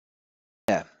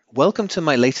Welcome to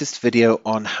my latest video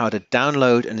on how to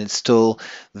download and install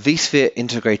vSphere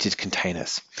integrated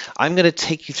containers. I'm going to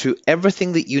take you through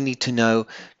everything that you need to know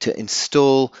to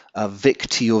install a VIC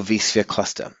to your vSphere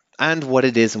cluster and what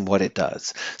it is and what it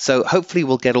does. So hopefully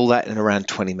we'll get all that in around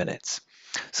 20 minutes.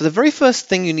 So the very first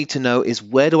thing you need to know is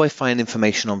where do I find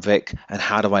information on VIC and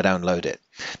how do I download it?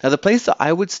 Now the place that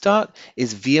I would start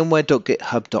is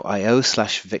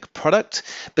vmware.github.io/VIC product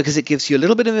because it gives you a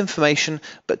little bit of information,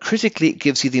 but critically it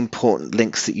gives you the important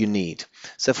links that you need.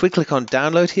 So if we click on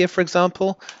download here, for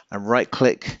example, and right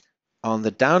click on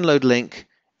the download link,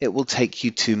 it will take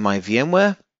you to my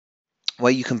VMware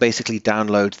where you can basically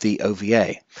download the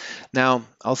OVA. Now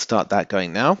I'll start that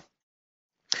going now.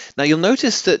 Now you'll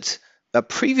notice that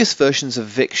previous versions of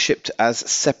VIC shipped as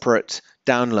separate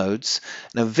downloads.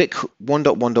 Now VIC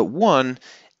 1.1.1,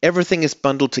 everything is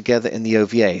bundled together in the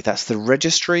OVA. That's the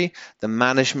registry, the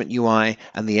management UI,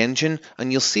 and the engine, and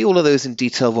you'll see all of those in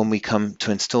detail when we come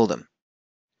to install them.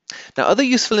 Now other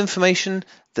useful information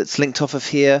that's linked off of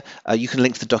here, you can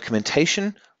link to the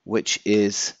documentation, which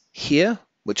is here,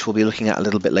 which we'll be looking at a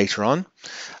little bit later on.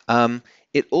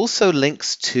 It also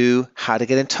links to how to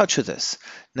get in touch with us.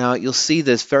 Now you'll see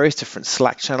there's various different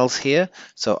Slack channels here.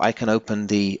 So I can open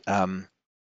the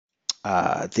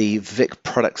VIC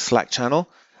product Slack channel,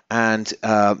 and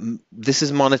this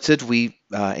is monitored. We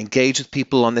engage with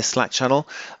people on this Slack channel.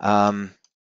 I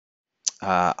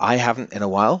haven't in a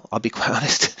while, I'll be quite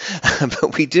honest,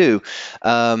 but we do.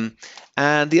 And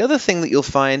the other thing that you'll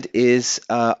find is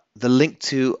the link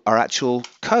to our actual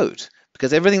code,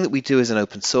 because everything that we do is an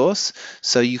open source,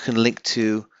 so you can link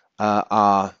to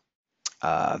our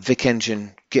VIC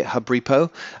engine GitHub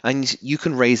repo, and you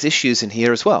can raise issues in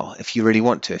here as well if you really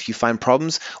want to. If you find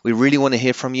problems, we really want to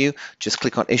hear from you. Just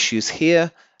click on issues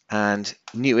here and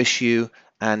new issue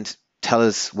and tell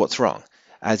us what's wrong.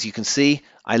 As you can see,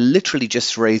 I literally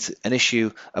just raised an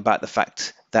issue about the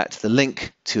fact that the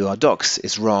link to our docs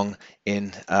is wrong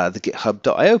in the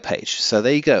github.io page. So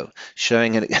there you go,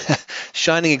 showing a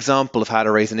shining example of how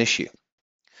to raise an issue.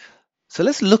 So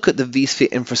let's look at the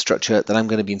vSphere infrastructure that I'm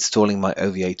going to be installing my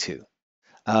OVA to.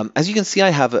 As you can see, I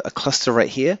have a cluster right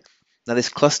here. Now this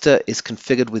cluster is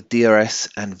configured with DRS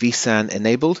and vSAN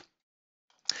enabled.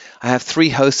 I have 3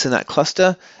 hosts in that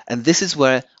cluster, and this is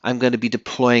where I'm going to be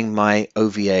deploying my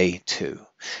OVA to.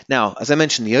 Now, as I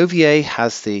mentioned, the OVA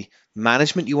has the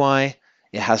management UI,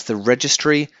 it has the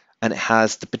registry, and it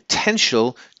has the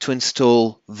potential to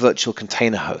install virtual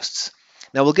container hosts.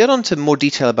 Now, we'll get on to more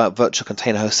detail about virtual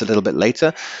container hosts a little bit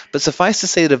later, but suffice to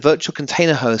say that a virtual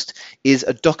container host is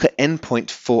a Docker endpoint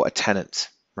for a tenant,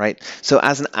 right? So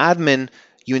as an admin,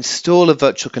 you install a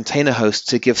virtual container host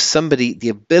to give somebody the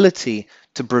ability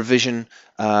to provision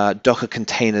Docker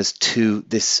containers to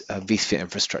this vSphere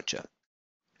infrastructure.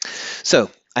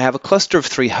 So I have a cluster of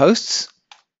 3 hosts.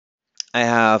 I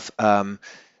have a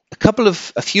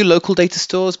few local data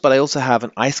stores, but I also have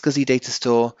an iSCSI data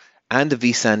store and a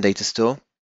vSAN data store.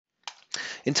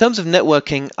 In terms of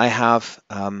networking, I have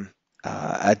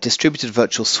a distributed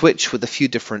virtual switch with a few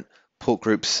different port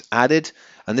groups added,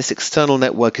 and this external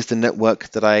network is the network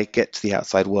that I get to the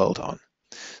outside world on.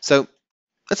 So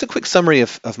that's a quick summary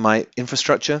of my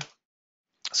infrastructure.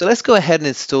 So let's go ahead and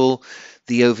install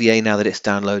the OVA now that it's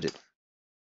downloaded.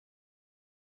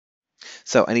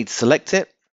 So I need to select it.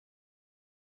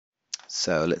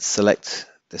 So let's select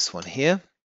this one here.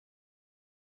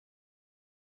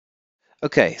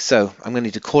 Okay, so I'm going to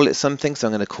need to call it something. So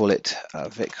I'm going to call it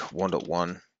VIC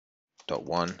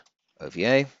 1.1.1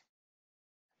 OVA.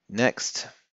 Next.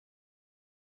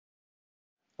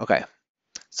 Okay,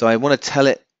 so I want to tell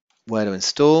it where to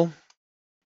install.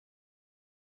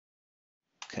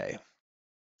 Okay,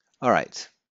 all right.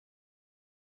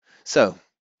 So,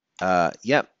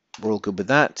 yep, we're all good with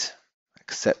that.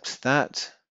 Accept that.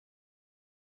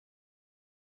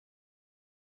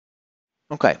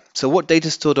 Okay, so what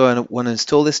data store do I want to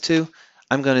install this to?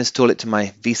 I'm going to install it to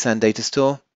my vSAN data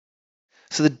store.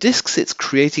 So the disks it's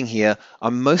creating here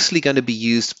are mostly going to be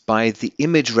used by the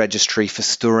image registry for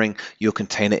storing your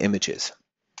container images.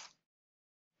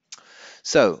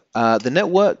 So the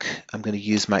network, I'm going to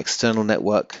use my external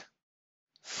network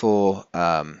for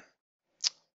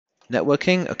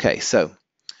networking. Okay, so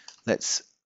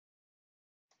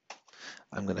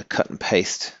I'm going to cut and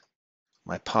paste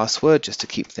my password just to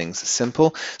keep things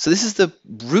simple. So this is the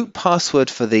root password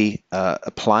for the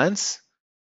appliance.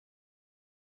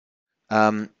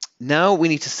 Now we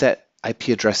need to set IP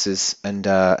addresses and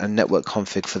network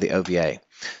config for the OVA.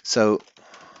 So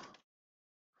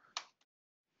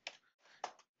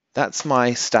that's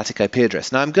my static IP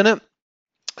address. Now I'm going to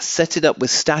set it up with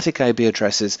static IP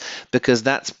addresses because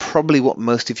that's probably what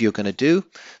most of you are going to do.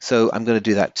 So I'm going to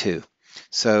do that too.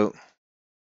 So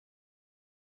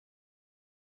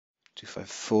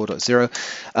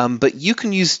 254.0, but you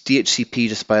can use DHCP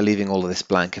just by leaving all of this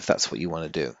blank if that's what you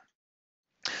want to do.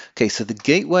 Okay, so the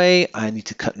gateway, I need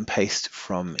to cut and paste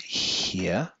from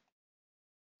here.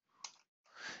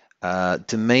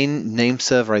 Domain name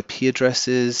server IP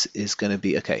addresses is going to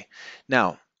be, okay.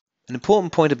 Now, an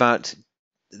important point about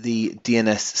the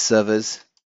DNS servers,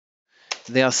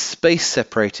 they are space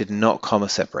separated, not comma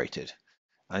separated.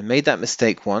 I made that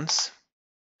mistake once,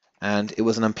 and it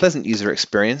was an unpleasant user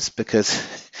experience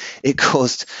because it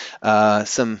caused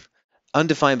some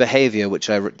undefined behavior, which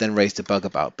I then raised a bug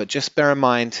about. But just bear in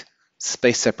mind,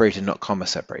 space separated, not comma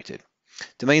separated.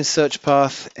 Domain search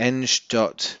path,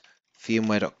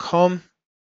 eng.vmware.com.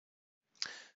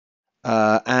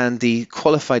 And the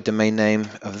qualified domain name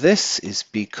of this is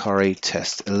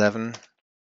bcorey-test11.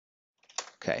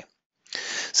 Okay,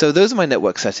 so those are my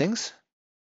network settings.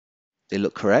 They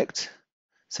look correct.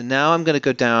 So now I'm going to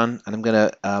go down and I'm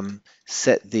going to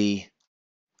set the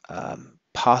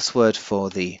password for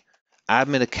the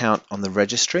admin account on the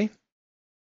registry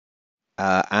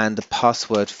and the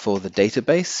password for the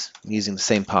database. I'm using the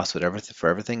same password for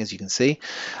everything, as you can see.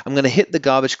 I'm going to hit the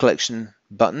garbage collection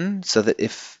button so that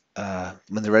if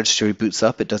when the registry boots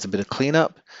up, it does a bit of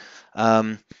cleanup.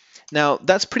 Now,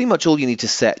 that's pretty much all you need to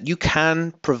set. You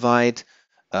can provide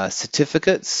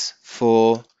certificates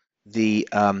for the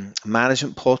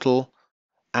management portal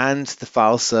and the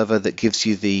file server that gives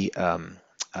you the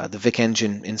Vic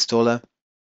Engine installer.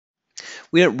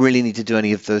 We don't really need to do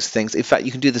any of those things. In fact,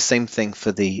 you can do the same thing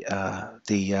for the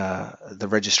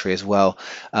registry as well.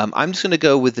 I'm just going to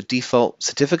go with the default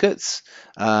certificates.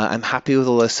 I'm happy with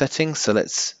all those settings, so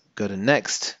let's go to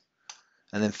next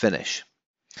and then finish.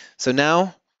 So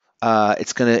now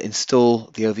it's going to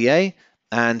install the OVA,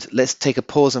 and let's take a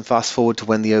pause and fast forward to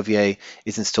when the OVA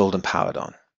is installed and powered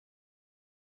on.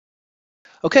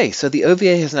 Okay, so the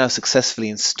OVA has now successfully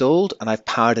installed and I've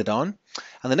powered it on.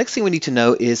 And the next thing we need to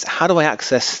know is how do I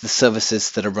access the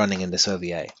services that are running in this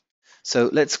OVA? So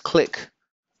let's click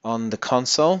on the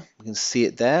console. You can see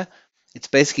it there. It's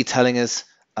basically telling us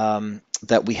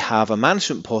that we have a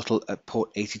management portal at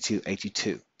port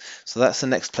 8282. So that's the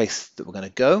next place that we're going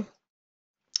to go.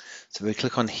 So we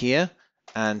click on here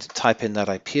and type in that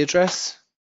IP address.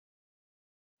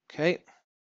 Okay.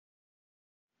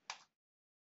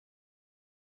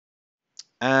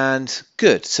 And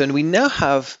good. So we now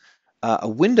have a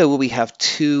window where we have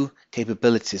two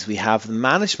capabilities. We have the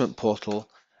management portal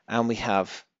and we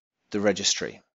have the registry.